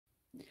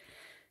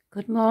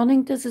Good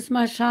morning, this is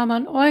my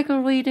Shaman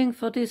Oracle reading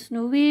for this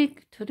new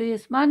week. Today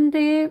is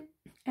Monday,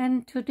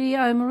 and today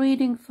I'm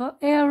reading for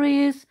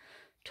Aries,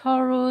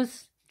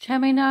 Taurus,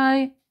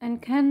 Gemini, and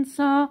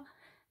Cancer.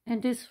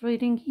 And this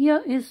reading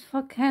here is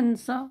for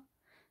Cancer.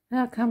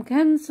 Welcome,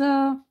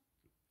 Cancer.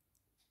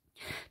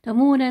 The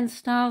Moon and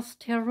Stars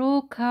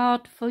Tarot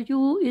card for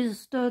you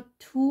is the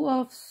Two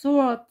of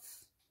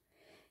Swords.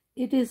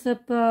 It is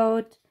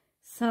about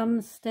some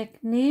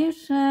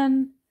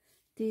stagnation,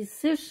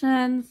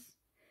 decisions,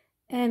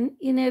 and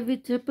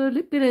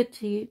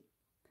inevitability,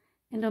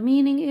 and the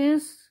meaning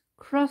is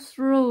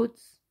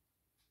crossroads.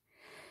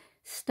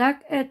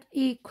 Stuck at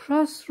a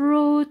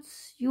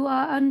crossroads, you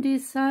are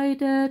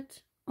undecided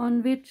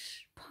on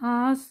which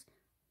path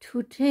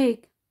to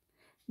take.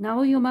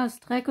 Now you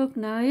must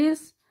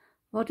recognize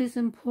what is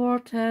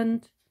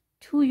important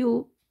to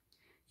you.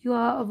 You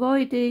are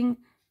avoiding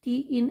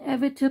the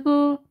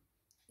inevitable.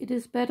 It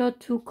is better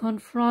to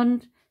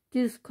confront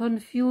this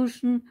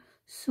confusion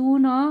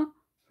sooner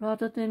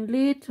rather than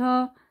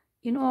later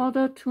in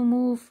order to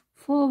move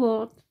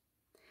forward.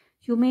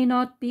 You may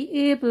not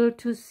be able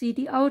to see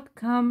the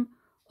outcome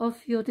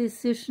of your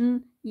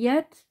decision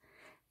yet,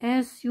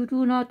 as you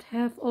do not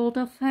have all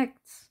the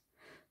facts.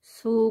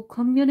 So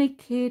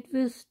communicate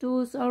with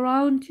those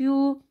around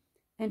you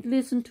and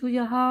listen to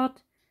your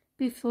heart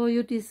before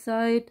you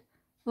decide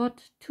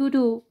what to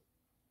do.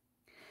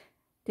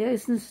 There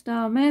is a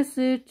star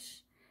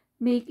message.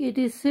 Make a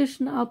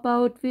decision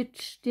about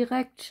which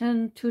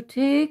direction to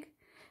take,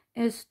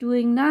 as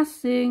doing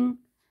nothing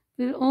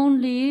will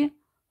only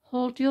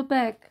hold you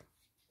back.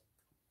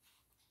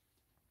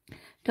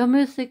 The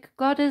Mythic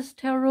Goddess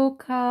Tarot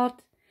card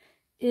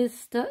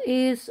is the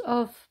Ace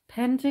of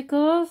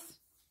Pentacles.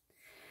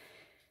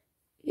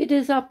 It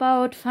is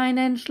about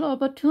financial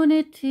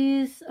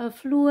opportunities,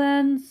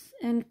 affluence,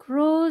 and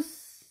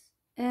growth,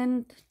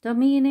 and the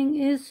meaning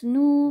is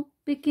new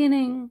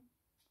beginning.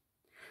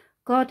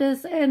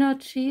 Goddess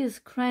energy is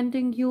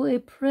granting you a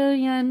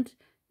brilliant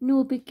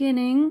new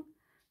beginning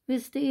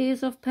with the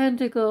Ace of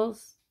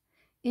Pentacles.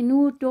 A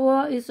new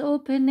door is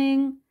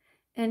opening,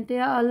 and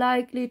there are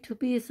likely to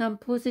be some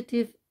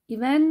positive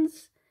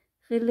events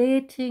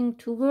relating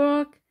to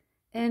work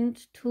and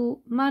to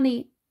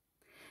money.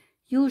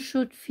 You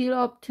should feel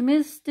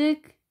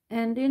optimistic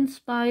and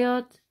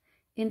inspired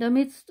in the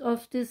midst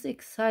of this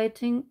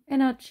exciting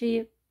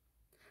energy.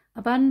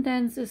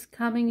 Abundance is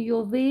coming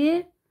your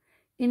way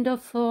in the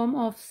form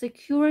of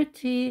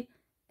security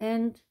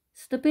and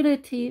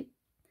stability.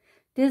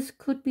 This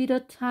could be the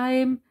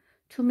time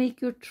to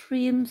make your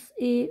dreams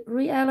a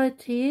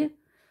reality,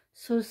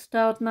 so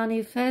start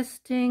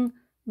manifesting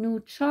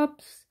new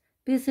jobs,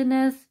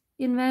 business,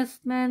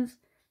 investments,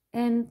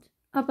 and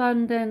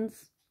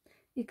abundance.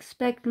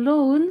 Expect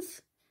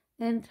loans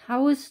and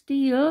house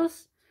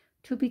deals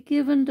to be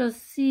given the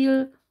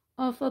seal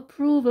of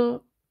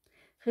approval.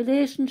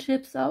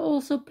 Relationships are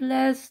also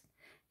blessed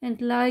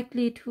and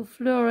likely to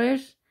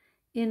flourish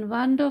in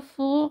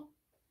wonderful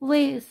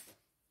ways.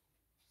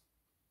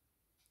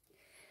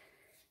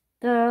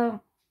 The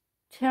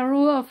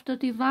Tarot of the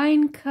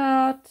Divine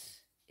card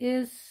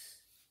is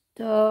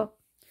the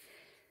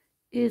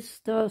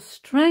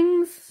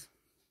Strength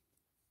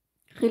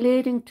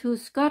relating to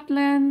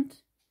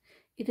Scotland.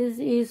 It is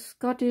a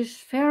Scottish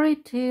fairy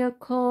tale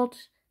called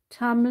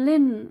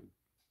Tamlin.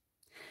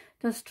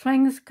 The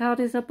Strength card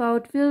is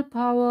about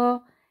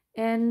willpower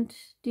and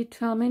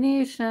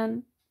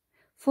determination,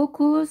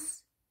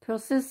 focus,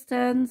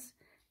 persistence,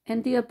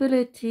 and the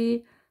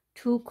ability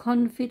to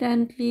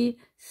confidently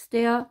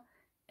stare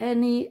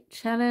any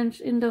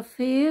challenge in the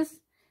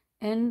face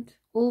and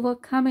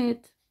overcome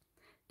it.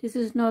 This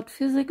is not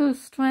physical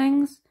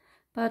strength,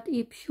 but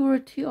a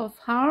purity of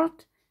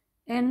heart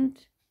and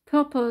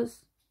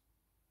purpose.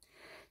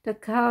 The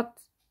card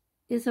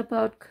is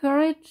about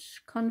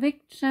courage,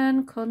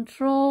 conviction,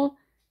 control,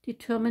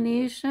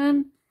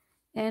 determination,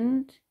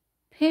 and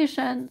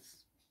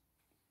patience.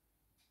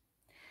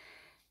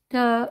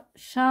 The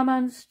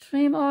Shaman's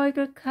Dream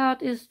Oracle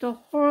card is the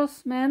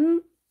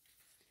Horseman,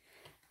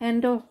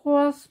 and the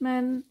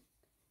Horseman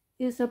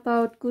is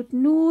about good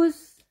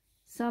news,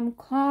 some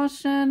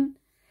caution,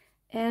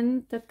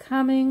 and the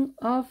coming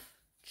of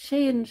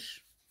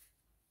change.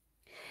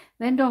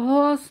 When the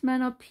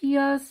Horseman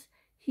appears,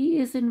 he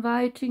is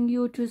inviting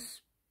you to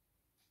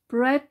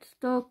spread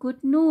the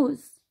good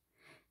news.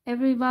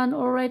 Everyone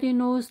already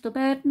knows the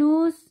bad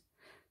news,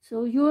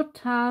 so your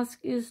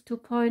task is to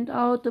point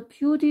out the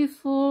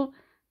beautiful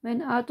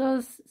when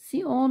others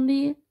see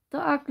only the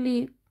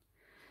ugly.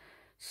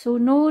 So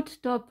note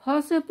the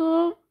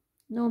possible,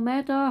 no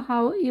matter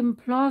how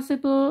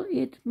implausible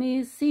it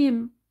may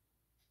seem.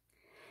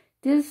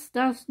 This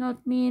does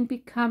not mean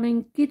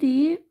becoming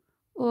giddy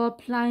or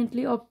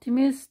blindly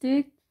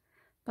optimistic,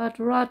 but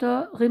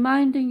rather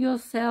reminding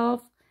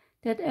yourself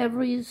that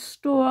every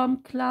storm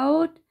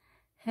cloud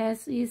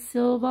has a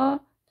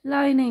silver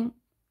lining.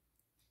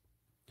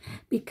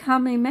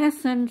 Become a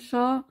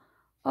messenger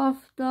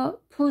of the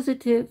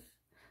positive.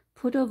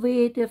 Put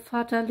away the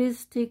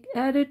fatalistic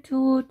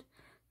attitude,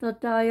 the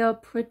dire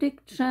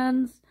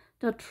predictions,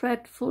 the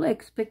dreadful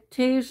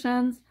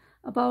expectations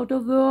about the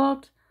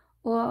world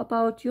or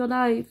about your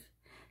life.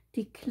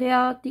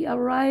 Declare the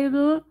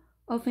arrival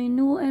of a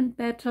new and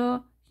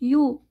better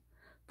you.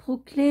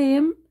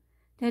 Proclaim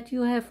that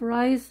you have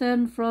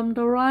risen from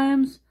the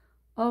realms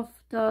of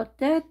the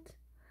dead,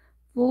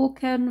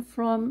 woken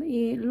from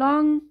a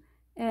long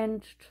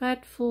and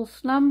dreadful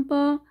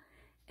slumber,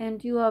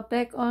 and you are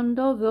back on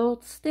the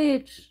world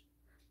stage.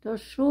 The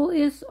show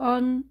is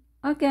on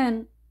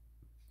again.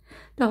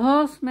 The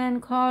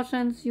Horseman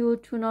cautions you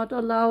to not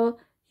allow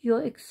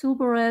your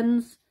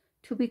exuberance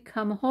to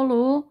become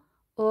hollow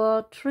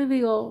or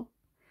trivial.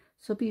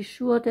 So be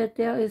sure that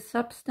there is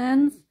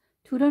substance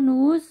to the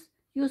news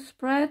you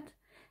spread,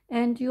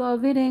 and you are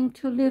willing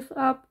to live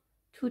up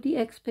to the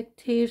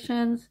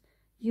expectations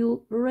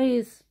you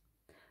raise.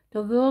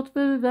 The world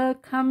will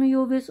welcome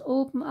you with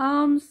open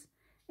arms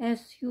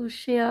as you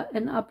share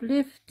an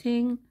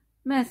uplifting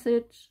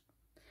message.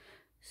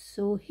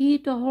 So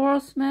heed the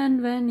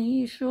Horseman when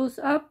he shows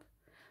up,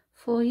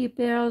 for he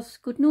bears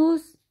good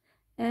news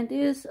and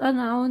is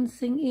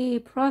announcing a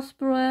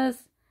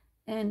prosperous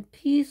and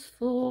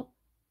peaceful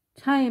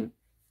time.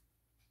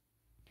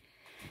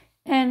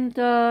 And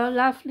the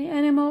lovely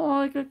animal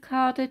oracle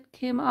card that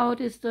came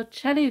out is the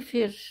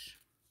Jellyfish.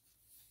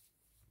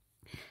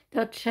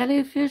 The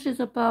Jellyfish is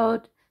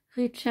about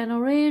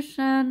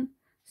regeneration,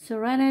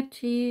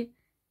 serenity,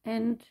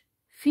 and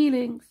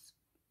feelings.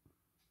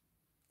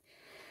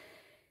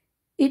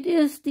 It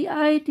is the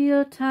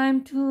ideal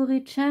time to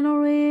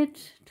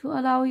regenerate, to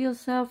allow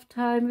yourself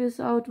time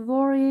without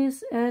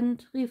worries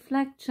and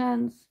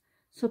reflections.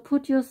 So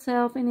put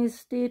yourself in a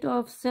state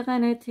of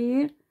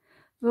serenity,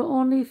 where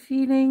only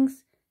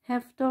feelings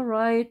have the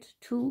right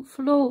to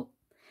flow.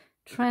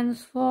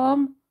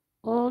 Transform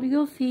all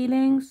your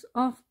feelings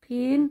of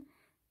pain,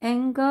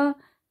 anger,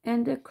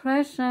 and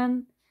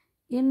aggression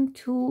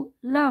into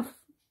love.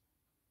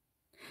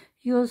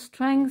 Your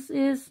strength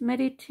is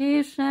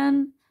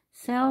meditation,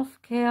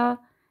 self-care,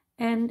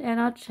 and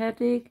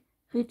energetic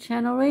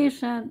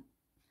regeneration.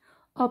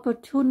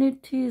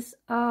 Opportunities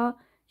are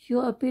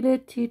your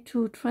ability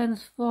to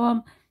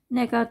transform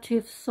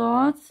negative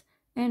thoughts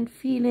and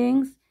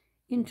feelings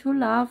into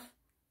love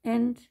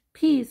and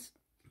peace.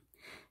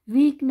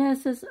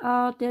 Weaknesses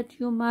are that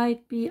you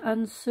might be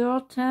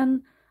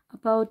uncertain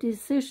about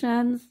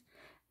decisions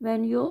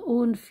when your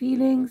own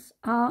feelings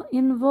are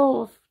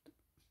involved.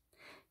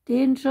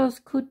 Dangers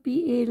could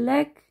be a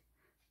lack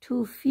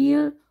to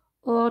feel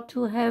or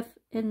to have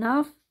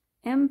enough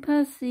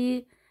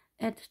empathy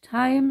at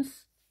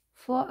times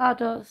for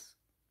others.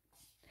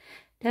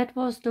 That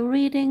was the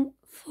reading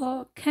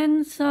for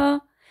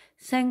Cancer.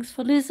 Thanks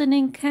for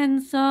listening,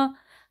 Cancer.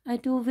 I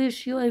do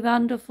wish you a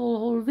wonderful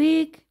whole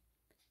week.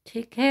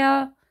 Take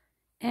care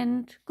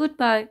and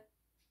goodbye.